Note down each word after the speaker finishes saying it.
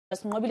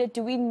Nqobile,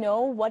 do we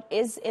know what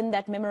is in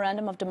that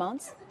memorandum of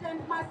demands?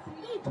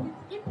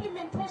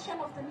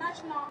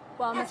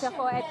 Well,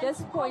 Mr. at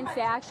this point,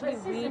 they're actually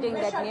reading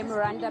that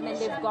memorandum and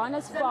they've gone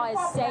as far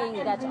as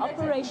saying that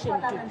Operation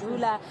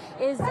Dudula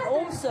is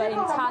also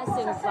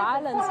enticing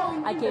violence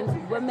against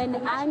women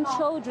and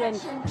children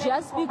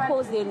just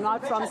because they're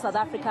not from South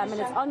Africa. I mean,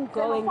 it's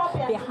ongoing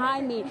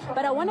behind me.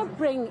 But I want to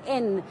bring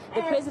in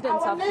the president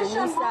of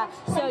Giwusa.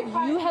 So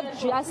you have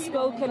just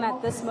spoken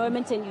at this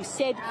moment and you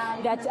said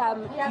that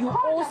you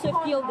also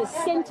feel the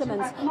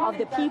sentiments of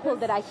the people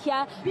that are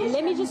here.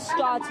 Let me just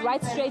start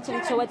right straight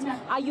into it.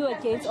 Are you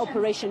against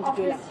Operation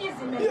Dudula?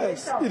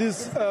 Yes, it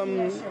is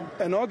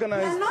an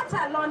organized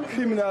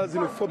criminal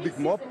xenophobic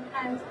mob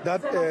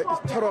that is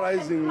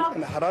terrorizing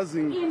and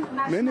harassing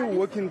many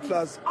working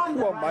class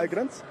poor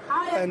migrants.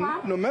 And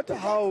no matter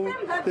how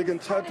they can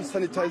try to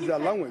sanitize their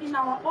language,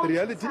 the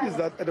reality is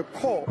that at the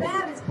core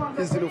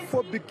is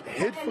xenophobic,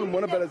 hateful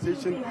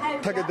monopolization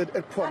targeted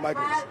at poor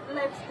migrants.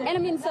 And I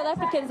mean, South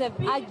Africans have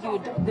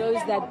argued, those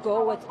that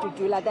go with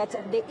Dudula,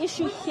 that the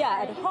issue here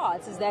at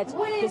heart is that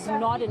there's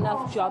not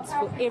enough jobs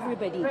for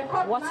everybody.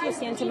 What's your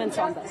sentiments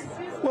on this?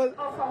 Well,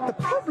 the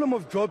problem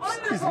of jobs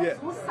is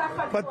real,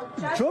 but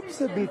jobs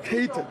have been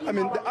created. I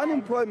mean, the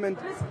unemployment,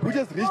 which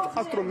has reached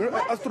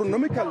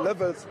astronomical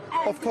levels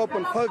of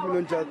 12.5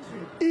 million jobs,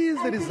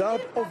 is the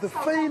result of the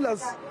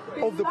failures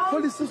of the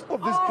policies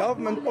of this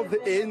government of the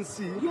ANC,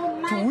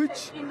 to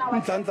which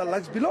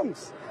Madlala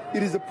belongs.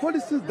 It is the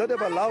policies that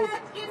have allowed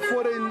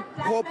foreign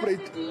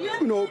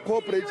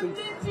corporations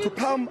to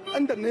come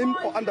under name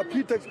or under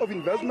pretext of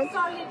investment,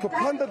 to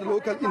plunder the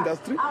local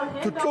industry,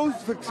 to close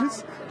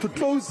factories, to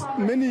close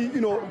many,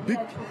 big,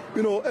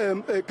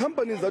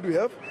 companies that we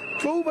have.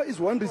 Clover is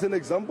one recent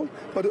example,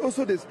 but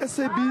also there's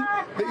SAB,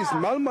 there is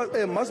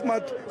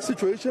Massmart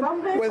situation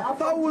where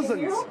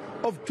thousands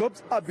of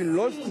jobs are being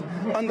lost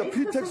under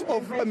pretext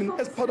of,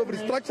 as part of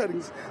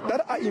restructurings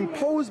that are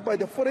imposed by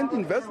the foreign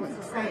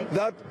investments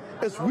that,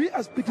 as we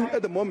are speaking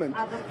at the moment,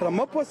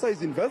 Ramaphosa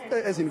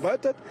is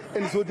invited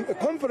and is holding a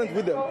conference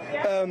with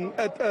them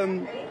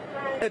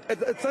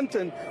at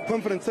Santon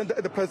Conference Center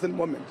at the present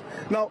moment.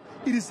 Now,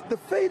 it is the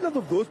failure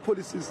of those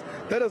policies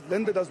that has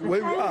landed us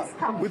where we are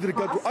with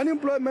regard to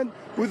unemployment,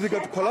 with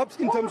regard to collapse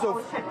in terms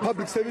of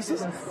public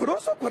services, but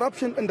also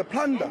corruption and the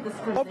plunder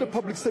of the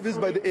public service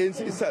by the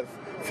ANC itself.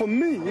 For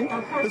me,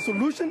 the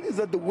solution is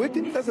that the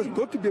working class has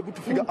got to be able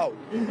to figure out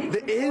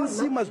the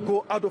ANC must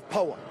go out of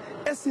power,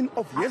 as in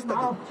of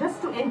yesterday.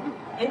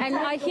 And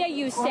I hear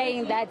you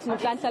saying that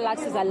Madlala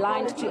is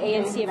aligned to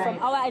ANC.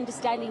 From our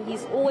understanding,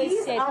 he's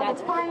always said that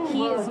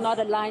he is not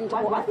aligned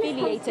or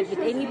affiliated with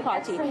any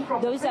party.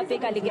 Those are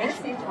big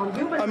allegations.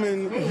 I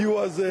mean, he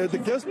was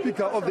the guest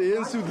speaker of the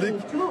ANC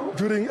League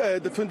during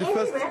the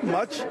 21st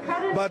March,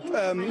 but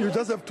you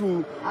just have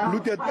to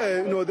look at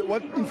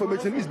what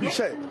information is being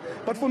shared.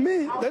 But for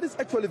me, that is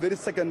actually very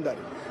secondary.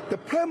 The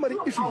primary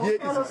issue here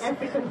is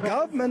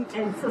government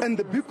and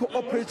the big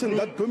corporations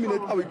that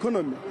dominate our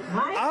economy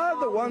are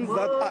the ones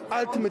that are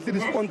ultimately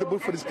responsible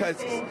for this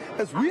crisis.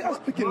 As we are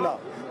speaking now,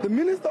 the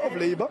Minister of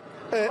Labour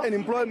and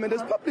Employment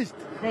has published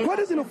quite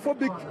a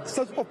xenophobic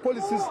set of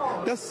policies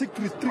that seek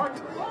to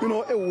restrict,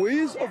 a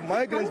ways of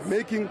migrants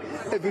making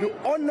a very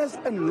honest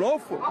and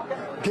lawful,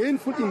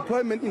 gainful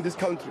employment in this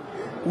country,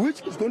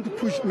 which is going to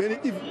push many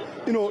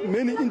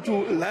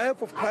into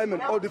life of crime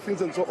and all the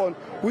things and so on,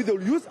 which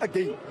they'll use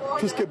again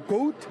to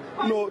scapegoat,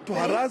 to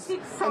harass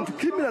and to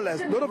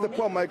criminalize a lot of the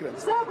poor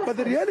migrants. But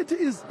the reality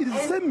is, it is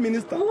the same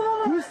minister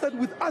who sat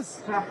with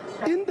us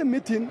in the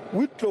meeting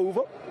with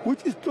Clover,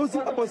 which is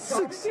closing about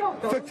 6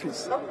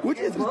 factories, which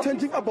is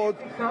retrenching about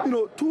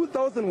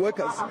 2,000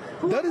 workers.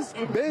 That is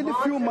barely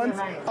a few months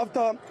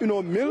after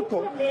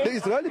Milko, the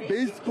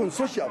Israeli-based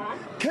consortium,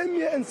 came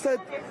here and said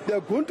they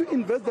are going to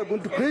invest, they are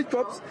going to create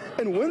jobs,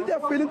 and when they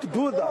are failing to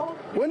do that,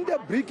 when they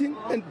are breaching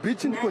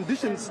the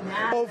conditions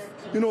of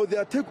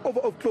their takeover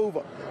of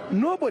Clover,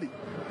 nobody,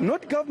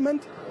 not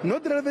government,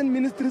 not the relevant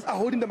ministries are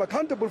holding them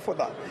accountable for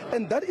that.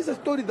 And that is a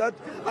story that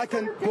I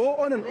can go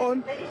on and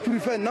on to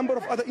refer a number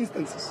of other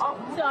instances.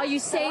 So are you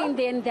saying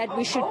then that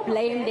we should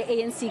blame the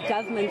ANC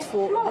government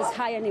for this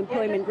high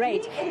unemployment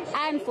rate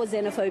and for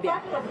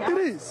xenophobia? It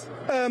is,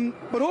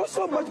 but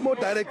also much more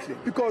directly,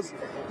 because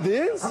the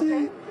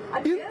ANC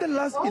in the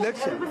last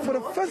election, for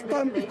the first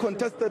time, it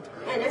contested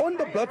on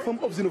the platform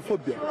of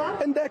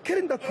xenophobia, and they are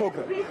carrying that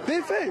program. They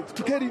failed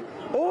to carry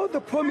all the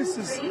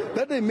promises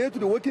that they made to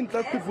the working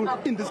class people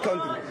in this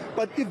country.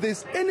 But if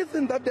there's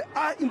anything that they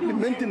are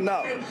implementing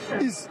now,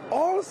 is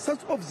all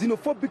sorts of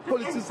xenophobic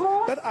policies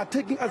that are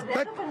taking us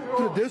back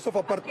to the days of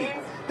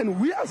apartheid. And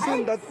we are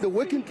saying that the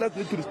working class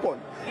need to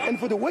respond. And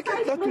for the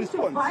working class to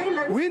respond,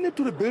 we need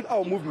to rebuild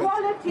our movement.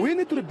 We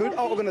need to rebuild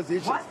our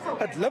organizations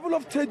at level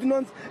of trade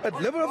unions, at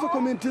level of the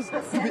communities,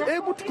 challenges to be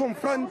able to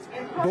confront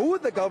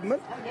both the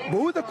government,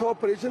 both the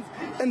corporations,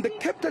 and the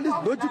capitalist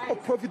logic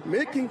of profit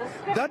making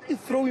that is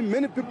throwing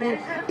many people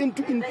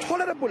into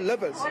intolerable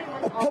levels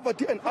of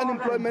poverty and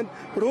unemployment,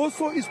 but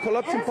also is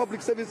collapsing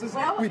public services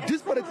we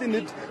desperately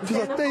need to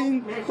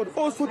sustain, but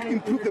also to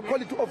improve the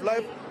quality of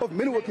life of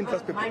many working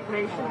class people.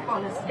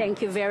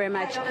 Thank you very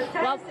much.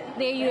 Well,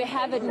 there you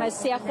have it,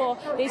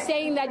 Maseko. They're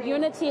saying that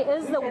unity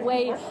is the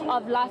way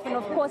of life, and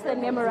of course the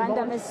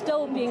memorandum is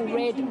still being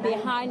read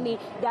behind me.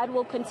 That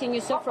will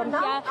continue. So from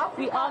here,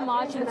 we are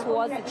marching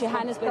towards the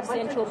Johannesburg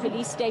Central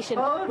Police Station,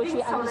 which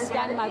we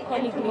understand my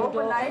colleague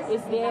Lindo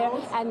is there,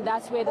 and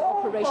that's where the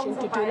Operation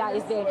Dudula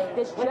is there.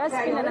 There's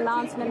just been an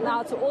announcement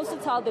now to also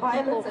tell the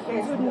people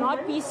to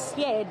not be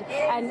scared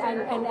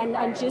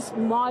and just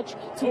march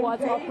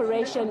towards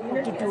Operation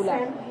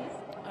Dudula.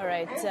 All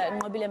right,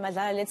 Nqobile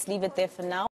Madlala, let's leave it there for now.